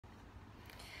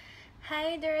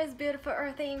Hi there, beautiful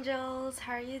Earth Angels.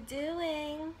 How are you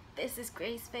doing? This is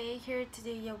Grace Faye here to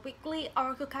do your weekly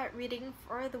oracle card reading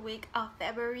for the week of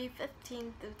February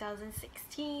 15th,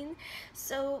 2016.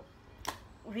 So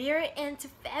we're into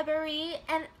February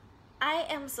and I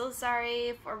am so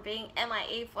sorry for being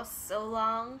MIA for so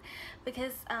long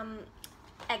because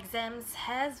exams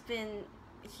has been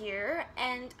here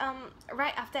and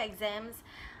right after exams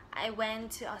I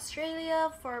went to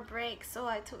Australia for a break, so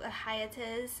I took a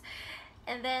hiatus,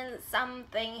 and then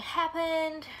something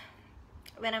happened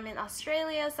when I'm in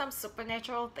Australia. Some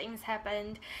supernatural things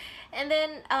happened, and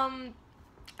then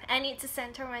I need to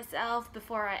center myself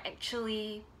before I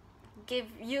actually give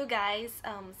you guys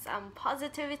some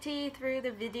positivity through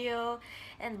the video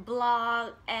and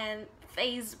blog and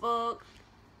Facebook.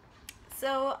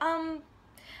 So I'm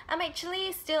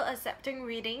actually still accepting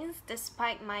readings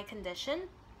despite my condition,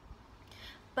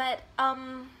 but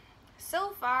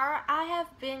so far I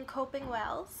have been coping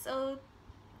well. So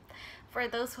for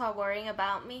those who are worrying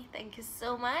about me, thank you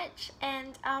so much.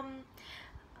 And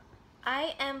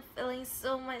I am feeling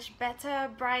so much better,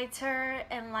 brighter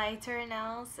and lighter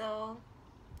now, so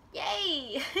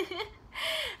yay!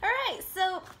 Alright,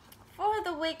 so for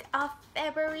the week of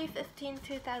February 15,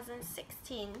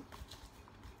 2016,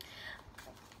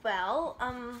 well,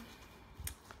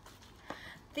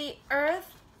 the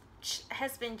earth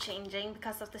has been changing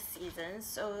because of the seasons,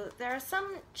 so there are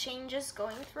some changes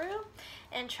going through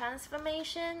and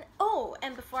transformation. Oh,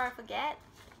 and before I forget,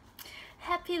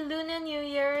 Happy Lunar New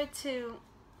Year to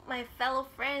my fellow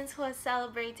friends who are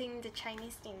celebrating the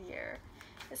Chinese New Year.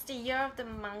 It's the year of the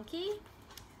monkey.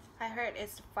 I heard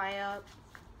it's the fire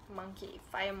monkey,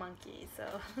 so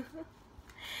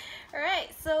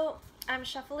alright, so I'm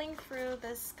shuffling through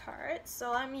this card.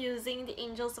 So I'm using the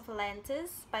Angels of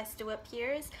Atlantis by Stuart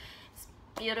Pearce. It's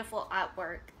beautiful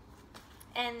artwork,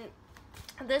 and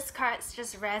this card's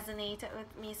just resonated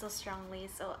with me so strongly,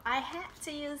 so I had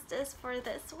to use this for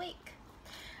this week.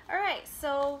 Alright,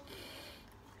 so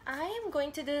I am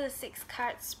going to do the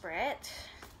 6-card spread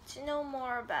to know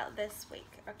more about this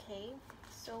week, okay?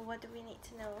 So what do we need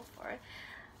to know for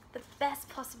the best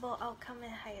possible outcome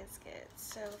and highest good?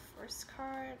 So first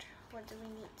card, what do we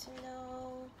need to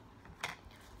know?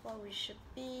 What we should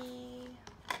be,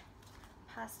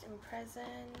 past and present,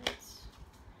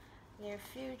 near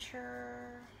future,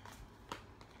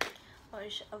 what we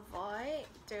should avoid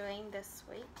doing this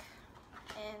week,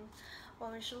 and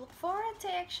what we should look forward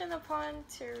to action upon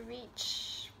to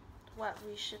reach what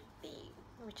we should be,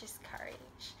 which is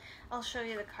courage. I'll show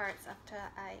you the cards after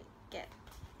I get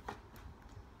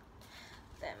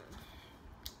them.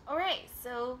 Alright,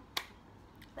 so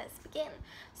let's begin.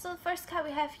 So the first card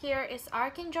we have here is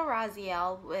Archangel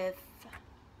Raziel with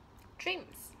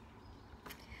Dreams.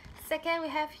 Second we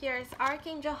have here is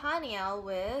Archangel Haniel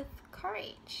with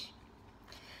Courage.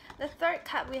 The third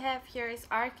card we have here is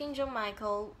Archangel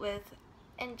Michael with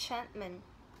Enchantment.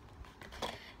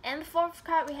 And the fourth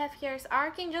card we have here is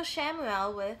Archangel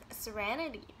Chamuel with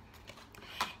Serenity.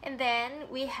 And then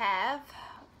we have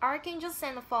Archangel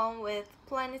Xenophon with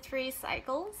Planetary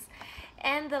Cycles.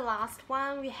 And the last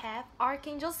one we have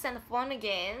Archangel Xenophon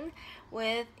again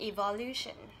with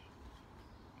Evolution.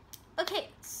 Okay,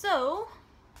 so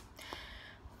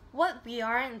what we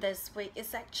are in this week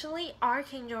is actually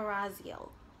Archangel Raziel,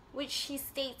 which he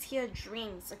states here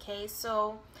dreams, okay?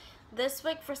 So this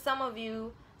week for some of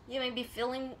you, you may be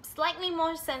feeling slightly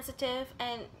more sensitive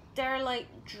and there are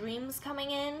like dreams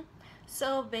coming in.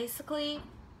 So basically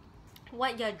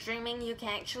what you're dreaming, you can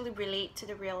actually relate to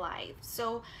the real life.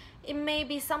 So it may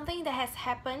be something that has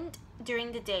happened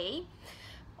during the day,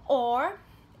 or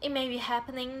it may be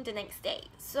happening the next day.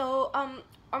 So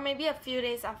or maybe a few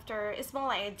days after. It's more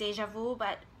like a deja vu,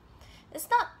 but it's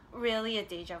not really a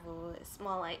deja vu. It's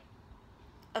more like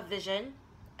a vision.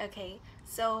 Okay,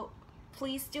 so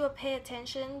please do pay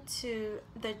attention to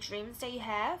the dreams that you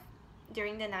have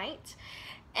during the night.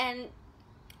 And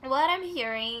what I'm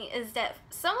hearing is that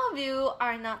some of you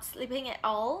are not sleeping at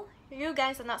all. You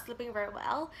guys are not sleeping very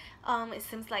well. It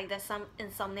seems like there's some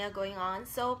insomnia going on.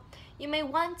 So you may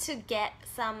want to get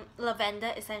some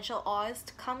lavender essential oils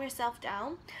to calm yourself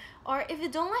down. Or if you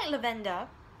don't like lavender,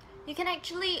 you can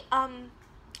actually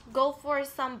go for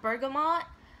some bergamot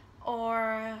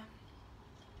or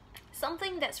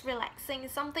something that's relaxing,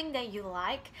 something that you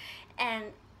like and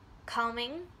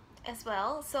calming as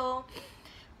well. So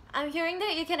I'm hearing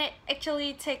that you can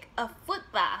actually take a foot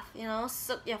bath, you know,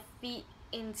 soak your feet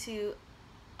into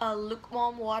a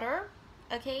lukewarm water,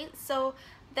 okay? So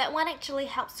that one actually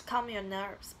helps to calm your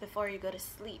nerves before you go to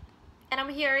sleep. And I'm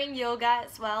hearing yoga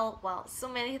as well. Wow, so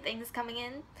many things coming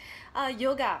in.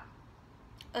 Yoga,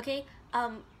 okay?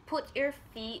 put your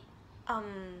feet,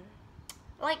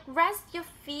 like rest your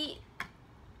feet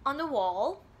on the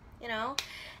wall, you know,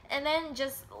 and then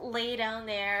just lay down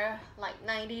there like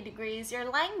 90 degrees. You're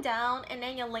lying down and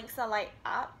then your legs are like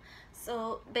up.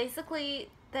 So basically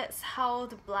that's how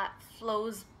the blood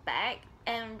flows back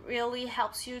and really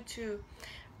helps you to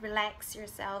relax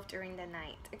yourself during the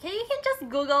night. Okay, you can just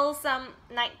Google some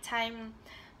nighttime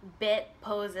bed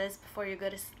poses before you go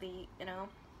to sleep, you know.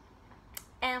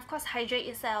 And of course, hydrate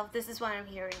yourself. This is what I'm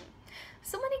hearing.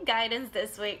 So many guidance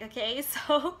this week, okay?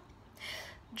 So,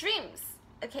 dreams.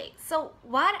 Okay, so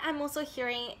what I'm also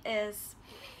hearing is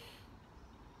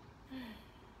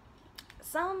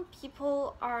some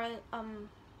people are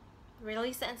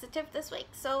really sensitive this week.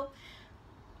 So,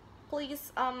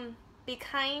 please be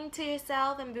kind to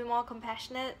yourself and be more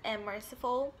compassionate and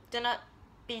merciful. Do not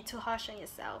be too harsh on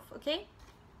yourself, okay?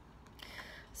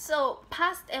 So,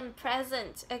 past and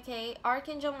present, okay?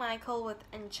 Archangel Michael with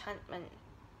enchantment.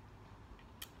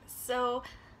 So,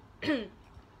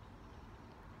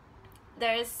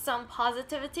 there is some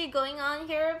positivity going on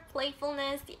here,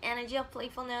 playfulness, the energy of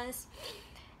playfulness,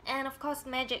 and of course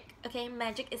magic, okay?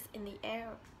 Magic is in the air.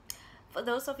 For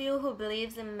those of you who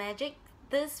believes in magic,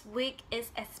 this week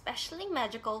is especially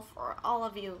magical for all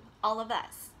of you, all of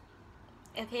us,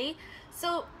 okay?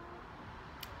 So,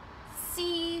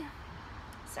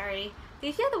 sorry, do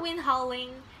you hear the wind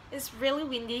howling? It's really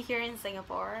windy here in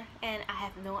Singapore and I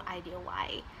have no idea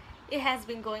why. It has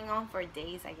been going on for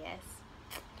days, I guess.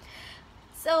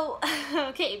 So,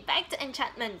 okay, back to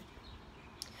enchantment.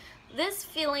 This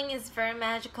feeling is very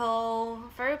magical,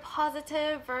 very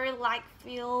positive, very light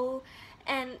feel,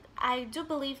 and I do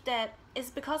believe that it's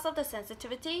because of the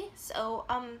sensitivity. So,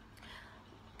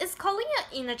 it's calling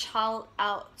your inner child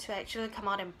out to actually come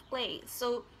out and play.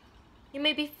 So, you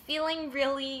may be feeling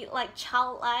really like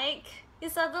childlike.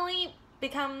 It suddenly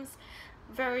becomes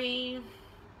very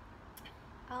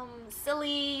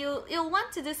silly. You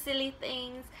want to do silly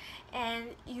things, and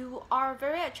you are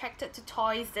very attracted to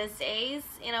toys these days,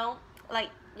 you know, like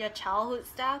your childhood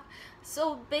stuff.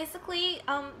 So basically,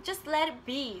 just let it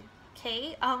be,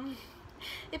 okay?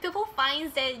 If people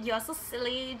finds that you're so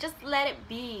silly, just let it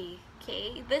be,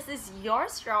 okay? This is your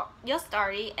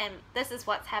story, and this is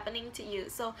what's happening to you.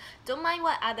 So don't mind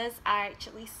what others are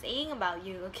actually saying about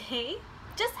you, okay?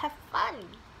 Just have fun,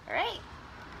 alright?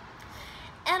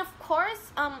 And of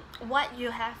course, what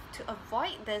you have to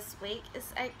avoid this week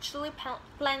is actually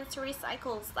planetary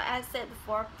cycles. Like I said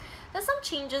before, there's some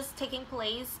changes taking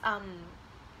place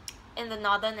in the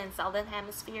northern and southern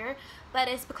hemisphere, but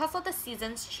it's because of the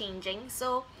seasons changing.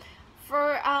 So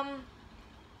for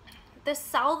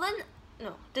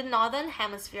the northern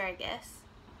hemisphere, I guess,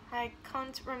 I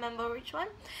can't remember which one,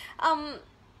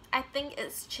 I think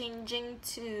it's changing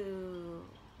to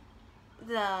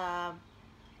the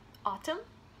autumn.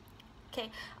 Okay,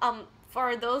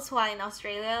 for those who are in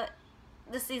Australia,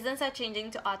 the seasons are changing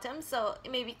to autumn, so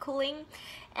it may be cooling,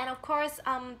 and of course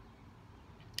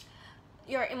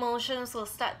your emotions will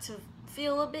start to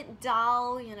feel a bit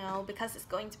dull, you know, because it's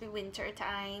going to be winter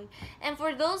time. And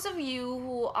for those of you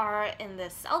who are in the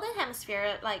southern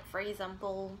hemisphere, like for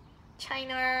example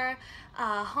China,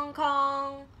 Hong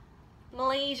Kong,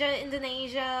 Malaysia,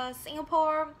 Indonesia,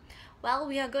 Singapore, well,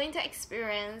 we are going to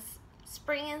experience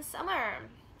spring and summer.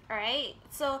 Alright,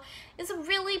 so it's a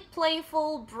really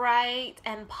playful, bright,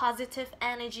 and positive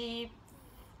energy,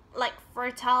 like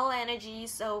fertile energy.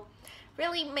 So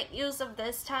really make use of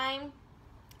this time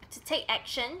to take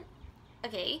action,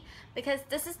 okay? Because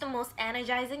this is the most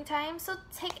energizing time. So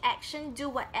take action, do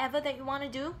whatever that you want to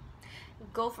do,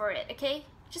 go for it, okay?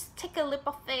 Just take a leap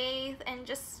of faith and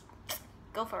just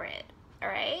go for it,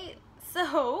 alright?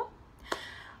 So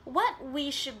what we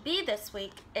should be this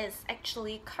week is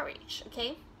actually courage,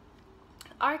 okay?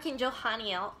 Archangel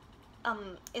Haniel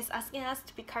is asking us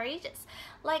to be courageous.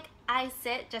 Like I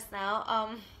said just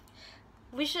now,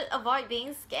 we should avoid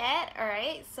being scared,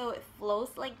 alright? So it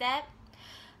flows like that.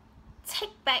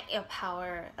 Take back your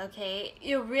power, okay?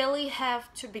 You really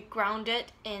have to be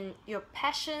grounded in your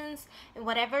passions and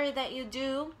whatever that you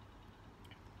do.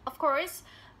 Of course,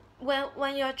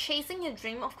 when you're chasing your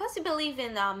dream, of course you believe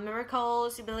in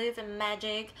miracles, you believe in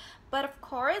magic, but of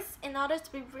course, in order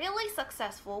to be really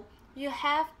successful, you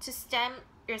have to stamp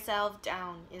yourself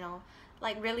down, you know,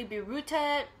 like really be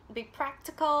rooted, be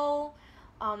practical,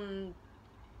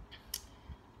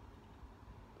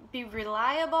 be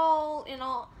reliable, you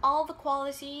know, all the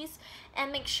qualities,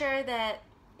 and make sure that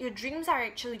your dreams are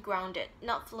actually grounded,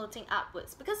 not floating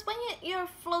upwards. Because when you're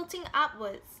floating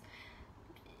upwards,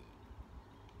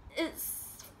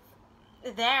 it's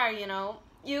there, you know,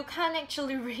 you can't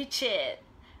actually reach it,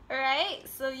 alright?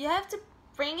 So you have to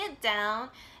bring it down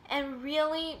and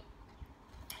really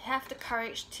have the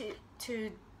courage to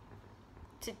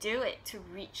do it, to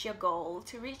reach your goal,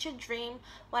 to reach your dream,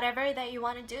 whatever that you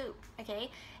want to do. Okay,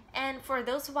 and for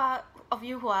those of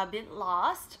you who are a bit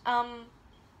lost,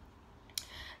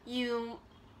 you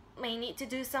may need to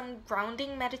do some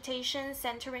grounding meditation,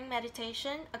 centering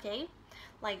meditation. Okay,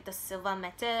 like the Silva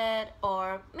method,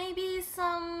 or maybe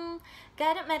some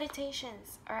guided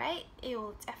meditations. All right, it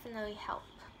will definitely help.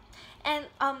 And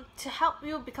to help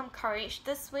you become courage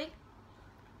this week,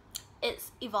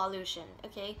 it's evolution.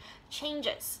 Okay,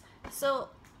 changes. So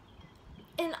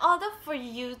in order for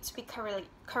you to be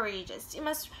courageous, you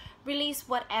must release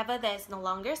whatever that is no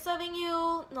longer serving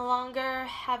you, no longer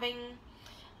having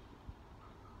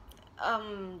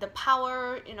the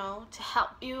power, you know, to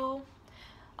help you.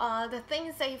 The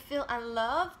things that you feel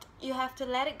unloved, you have to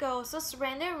let it go. So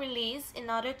surrender and release in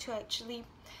order to actually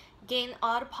gain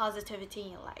all the positivity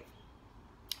in your life.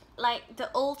 Like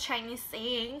the old Chinese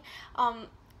saying,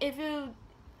 if you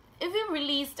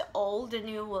release the old, the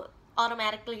new will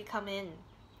automatically come in.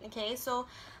 Okay, so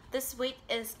this week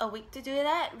is a week to do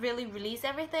that. Really release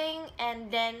everything and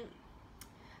then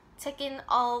take in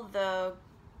all the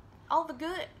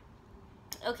good.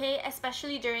 Okay,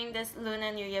 especially during this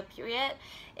Lunar New Year period,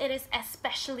 it is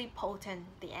especially potent,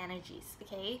 the energies.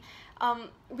 Okay,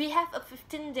 we have a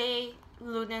 15-day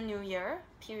Lunar New Year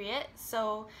period,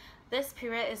 so this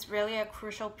period is really a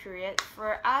crucial period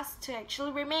for us to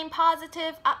actually remain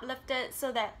positive, uplifted,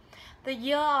 so that the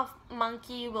year of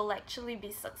monkey will actually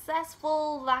be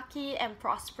successful, lucky, and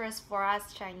prosperous for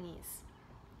us Chinese.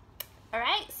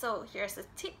 Alright, so here's a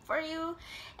tip for you.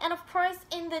 And of course,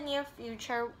 in the near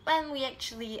future, when we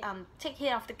actually take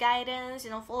heed of the guidance, you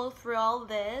know, follow through all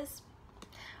this,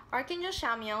 Archangel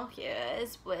Chamuel here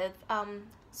is with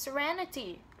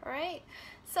serenity. Alright,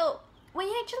 so when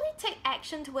you actually take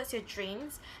action towards your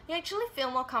dreams, you actually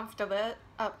feel more comforted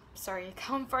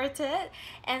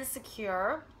and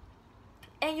secure.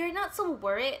 And you're not so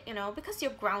worried, you know, because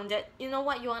you're grounded. You know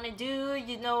what you want to do,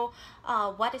 you know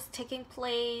what is taking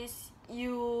place,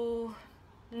 you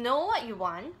know what you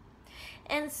want.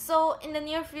 And so in the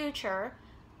near future,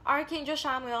 Archangel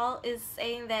Chamuel is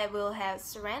saying that we'll have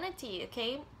serenity.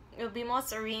 Okay, we'll be more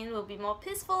serene, we'll be more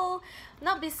peaceful,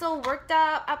 not be so worked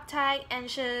up, uptight,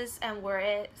 anxious, and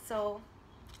worried. So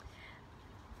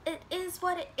it is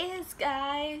what it is,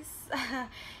 guys.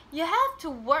 You have to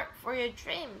work for your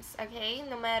dreams, okay,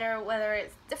 no matter whether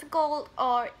it's difficult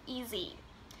or easy,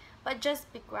 but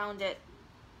just be grounded.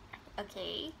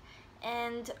 Okay,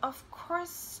 and of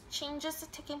course, changes are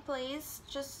taking place,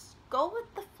 just go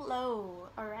with the flow.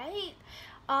 All right,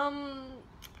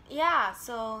 yeah,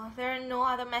 so there are no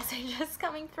other messages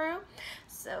coming through,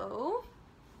 so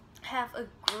have a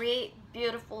great,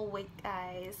 beautiful week,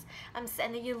 guys. I'm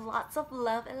sending you lots of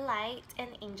love and light and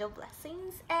angel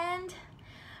blessings, and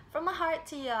from my heart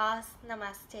to yours,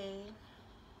 namaste.